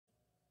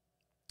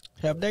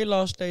Have they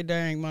lost their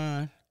dang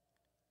mind?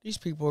 These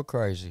people are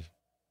crazy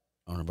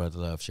on the Brother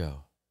Love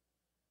Show.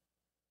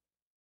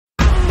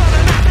 A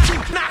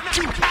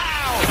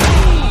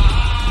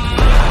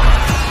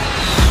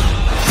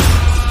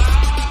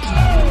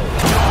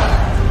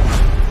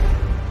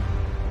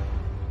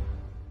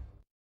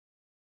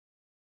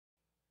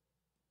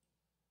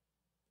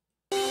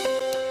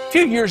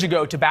few years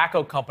ago,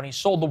 tobacco companies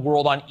sold the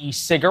world on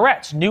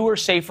e-cigarettes, newer,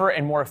 safer,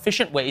 and more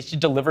efficient ways to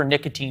deliver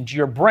nicotine to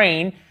your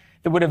brain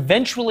that would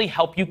eventually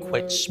help you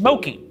quit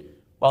smoking.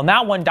 Well,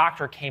 now one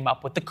doctor came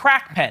up with the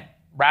crack pen.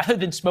 Rather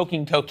than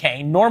smoking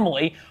cocaine,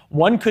 normally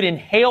one could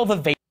inhale the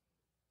vape.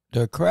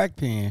 The crack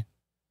pen.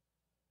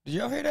 Did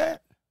y'all hear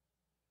that?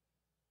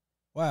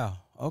 Wow.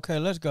 Okay,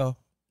 let's go.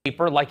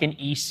 Vapor like an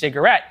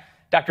e-cigarette.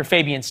 Dr.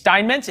 Fabian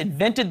Steinmetz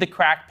invented the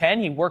crack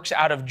pen. He works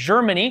out of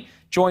Germany.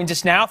 Joins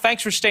us now.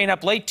 Thanks for staying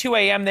up late, 2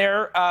 a.m.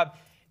 there.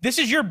 This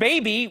is your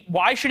baby.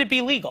 Why should it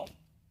be legal?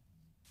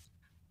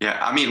 Yeah,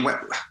 I mean,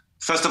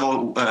 first of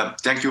all,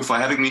 thank you for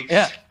having me.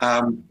 Yeah.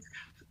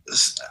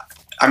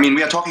 I mean,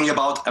 we are talking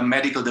about a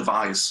medical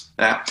device.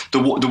 The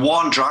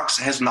war on drugs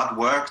has not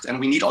worked, and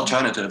we need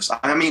alternatives.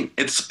 I mean,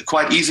 it's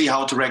quite easy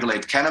how to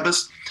regulate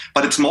cannabis,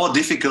 but it's more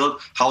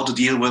difficult how to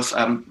deal with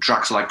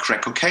drugs like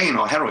crack cocaine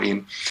or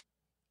heroin.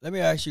 Let me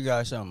ask you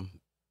guys something.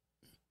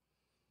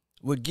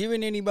 Would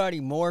giving anybody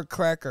more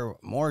crack or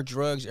more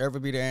drugs ever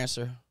be the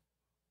answer?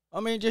 I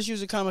mean, just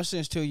use a common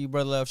sense to you,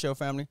 Brother Love Show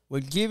family.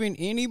 Would giving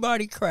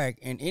anybody crack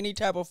in any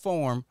type of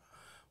form,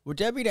 would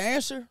that be the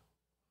answer?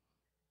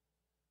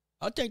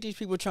 I think these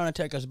people are trying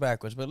to take us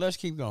backwards, but let's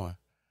keep going.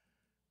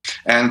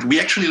 And we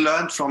actually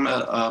learned from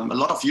a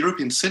lot of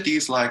European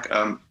cities like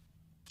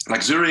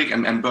Zurich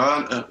and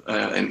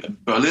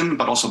Berlin,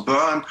 but also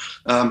Bern,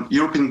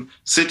 European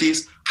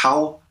cities,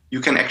 how you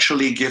can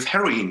actually give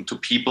heroin to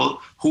people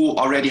who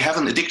already have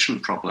an addiction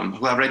problem,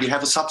 who already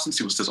have a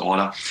substance use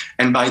disorder.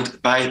 And by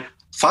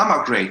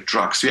pharma-grade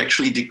drugs, you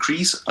actually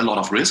decrease a lot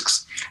of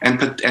risks. And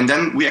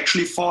then we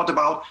actually thought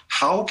about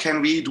how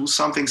can we do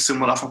something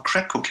similar for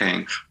crack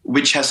cocaine,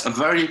 which has a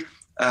very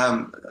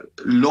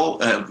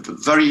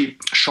very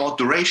short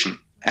duration.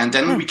 And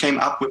then we came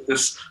up with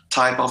this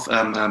type of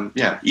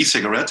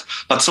e-cigarette.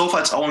 But so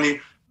far it's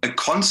only a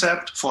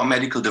concept for a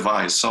medical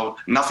device. So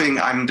nothing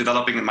I'm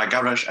developing in my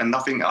garage and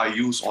nothing I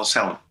use or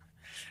sell.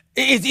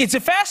 It's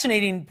a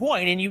fascinating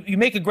point, and you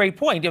make a great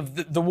point.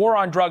 Of the war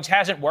on drugs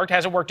hasn't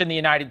worked in the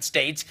United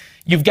States.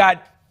 You've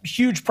got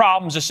huge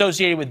problems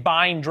associated with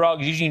buying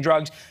drugs, using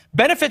drugs.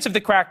 Benefits of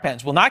the crack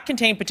pens will not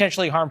contain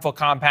potentially harmful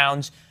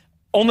compounds,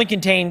 only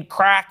contain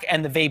crack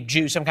and the vape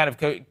juice, some kind of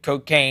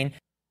cocaine.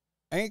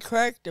 Ain't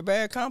crack the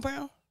bad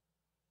compound?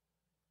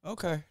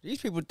 Okay.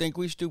 These people think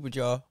we stupid,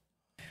 y'all.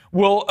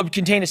 Will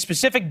contain a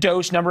specific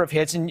dose, number of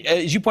hits, and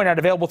as you point out,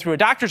 available through a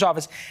doctor's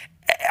office.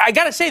 I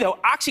got to say, though,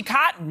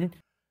 Oxycontin.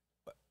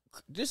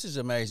 This is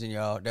amazing,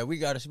 y'all, that we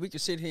can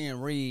sit here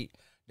and read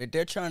that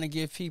they're trying to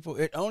give people,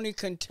 it only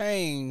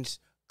contains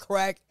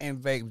crack and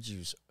vape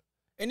juice.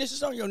 And this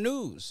is on your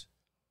news.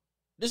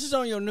 This is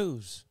on your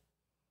news.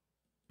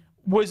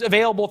 Was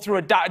available through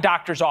a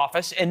doctor's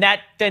office, and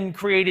that then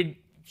created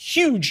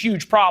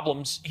huge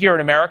problems here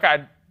in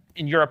America,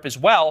 in Europe as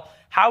well.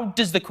 How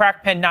does the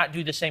crack pen not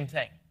do the same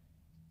thing?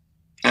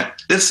 Yeah,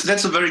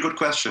 that's a very good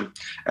question.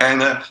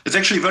 And it's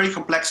actually very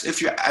complex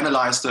if you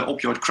analyze the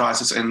opioid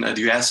crisis in the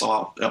US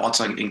or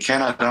also in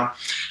Canada.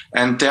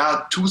 And there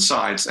are two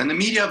sides. And the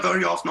media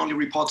very often only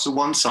reports the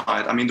one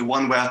side. I mean, the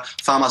one where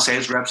pharma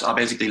sales reps are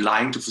basically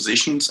lying to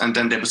physicians and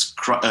then they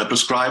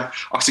prescribe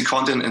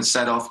Oxycontin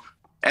instead of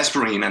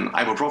aspirin and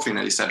ibuprofen,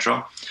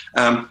 etc.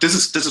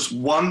 This is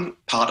one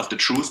part of the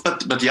truth.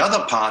 But the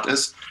other part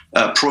is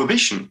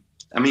prohibition.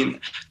 I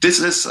mean, this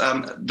is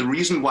the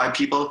reason why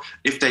people,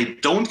 if they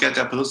don't get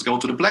their pills, go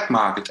to the black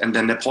market and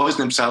then they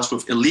poison themselves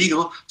with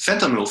illegal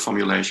fentanyl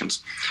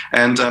formulations.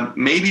 And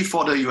maybe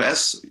for the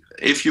US,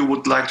 if you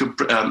would like to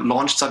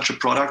launch such a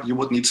product, you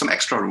would need some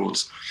extra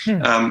rules.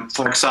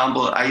 For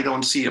example, I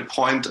don't see a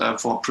point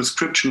for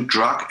prescription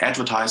drug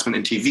advertisement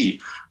in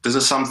TV. This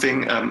is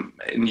something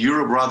in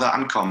Europe rather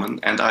uncommon,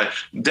 and I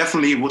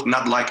definitely would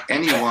not like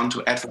anyone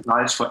to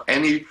advertise for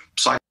any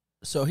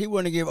So he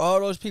want to give all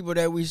those people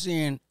that we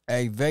seeing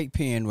a vape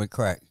pen with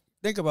crack.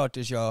 Think about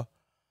this, y'all.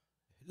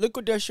 Look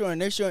what they're showing.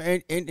 They're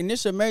showing, and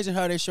it's amazing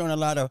how they're showing a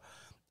lot of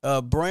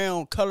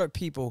brown colored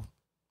people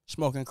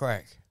smoking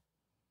crack.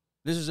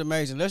 This is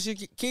amazing. Let's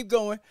keep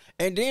going.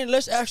 And then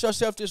let's ask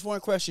ourselves this one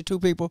question, two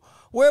people.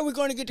 Where are we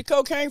going to get the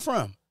cocaine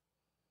from?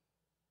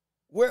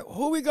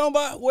 Who we going to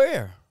buy?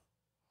 Where?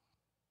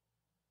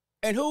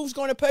 And who's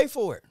going to pay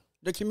for it?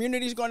 The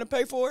community's going to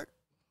pay for it?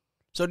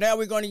 So now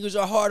we're going to use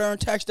our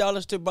hard-earned tax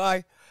dollars to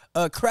buy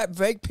crap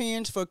vape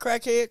pens for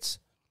crackheads?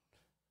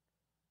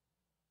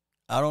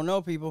 I don't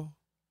know, people.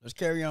 Let's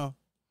carry on.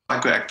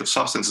 Psychoactive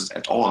substances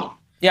at all.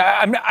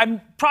 Yeah,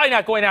 I'm probably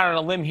not going out on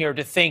a limb here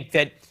to think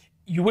that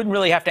you wouldn't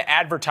really have to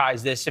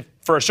advertise this. If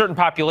for a certain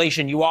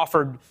population you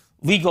offered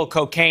legal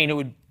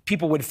cocaine,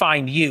 people would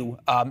find you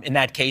in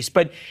that case.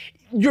 But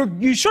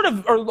you sort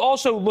of are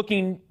also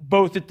looking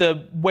both at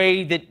the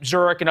way that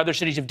Zurich and other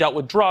cities have dealt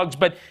with drugs,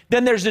 but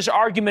then there's this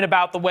argument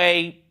about the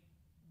way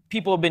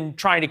people have been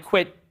trying to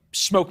quit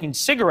smoking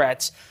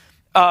cigarettes.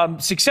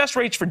 Success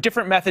rates for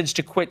different methods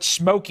to quit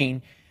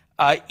smoking.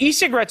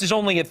 E-cigarettes is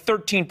only at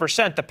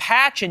 13%. The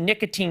patch and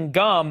nicotine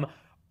gum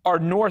are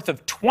north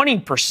of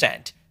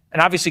 20%.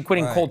 And obviously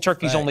quitting cold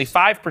turkey is only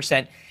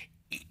 5%.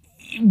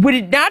 Would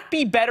it not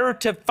be better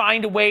to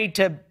find a way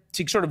to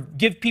sort of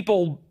give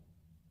people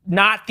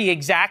not the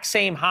exact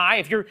same high?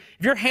 If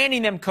you're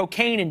handing them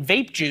cocaine and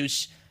vape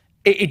juice,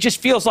 it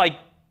just feels like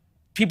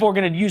people are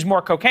going to use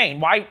more cocaine.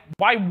 Why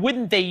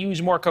wouldn't they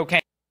use more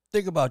cocaine?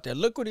 Think about that.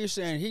 Look what he's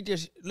saying. He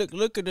just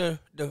look at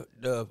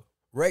the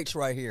rates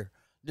right here.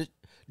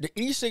 The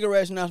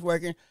e-cigarette's not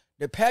working.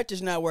 The patch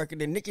is not working.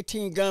 The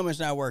nicotine gum is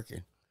not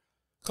working.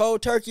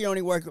 Cold turkey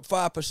only works at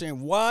 5%.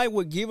 Why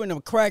would giving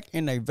them crack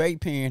in a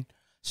vape pen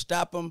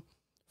stop them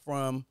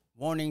from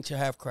wanting to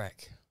have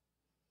crack?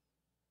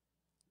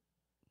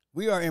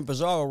 We are in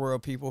bizarre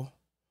world, people.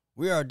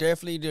 We are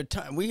definitely the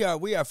time. We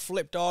are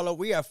flipped all over.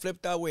 We have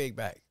flipped our wig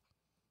back.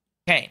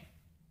 Okay.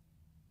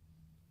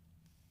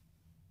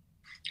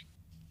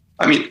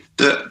 I mean,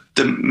 the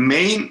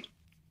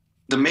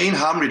main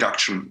harm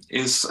reduction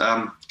is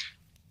to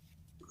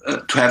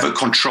have a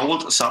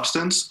controlled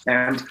substance,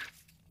 and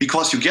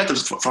because you get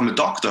this from a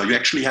doctor, you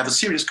actually have a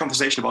serious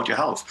conversation about your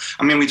health.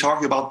 I mean, we're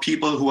talking about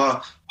people who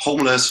are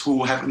homeless,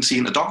 who haven't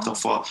seen a doctor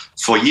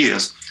for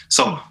years.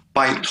 So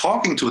by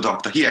talking to a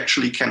doctor, he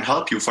actually can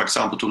help you, for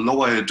example, to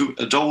lower a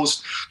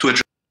dose, to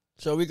address.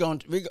 So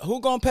who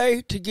gonna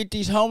pay to get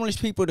these homeless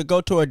people to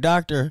go to a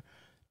doctor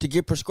to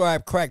get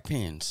prescribed crack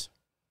pens?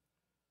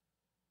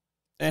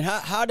 And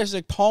how does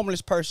a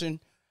homeless person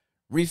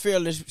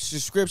refill this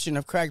subscription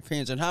of crack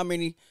pens, and how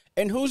many,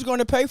 and who's going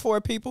to pay for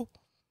it, people?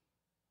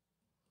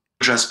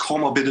 Address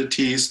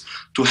comorbidities,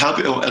 to help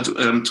you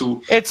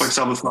for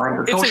example,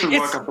 find a social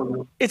worker for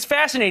you. It's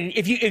fascinating.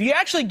 If you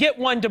actually get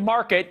one to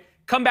market,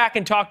 come back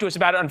and talk to us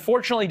about it.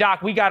 Unfortunately,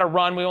 Doc, we got to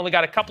run. We only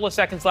got a couple of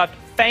seconds left.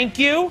 Thank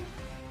you.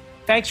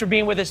 Thanks for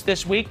being with us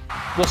this week.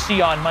 We'll see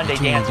you on Monday.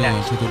 Dan's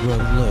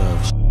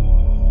next.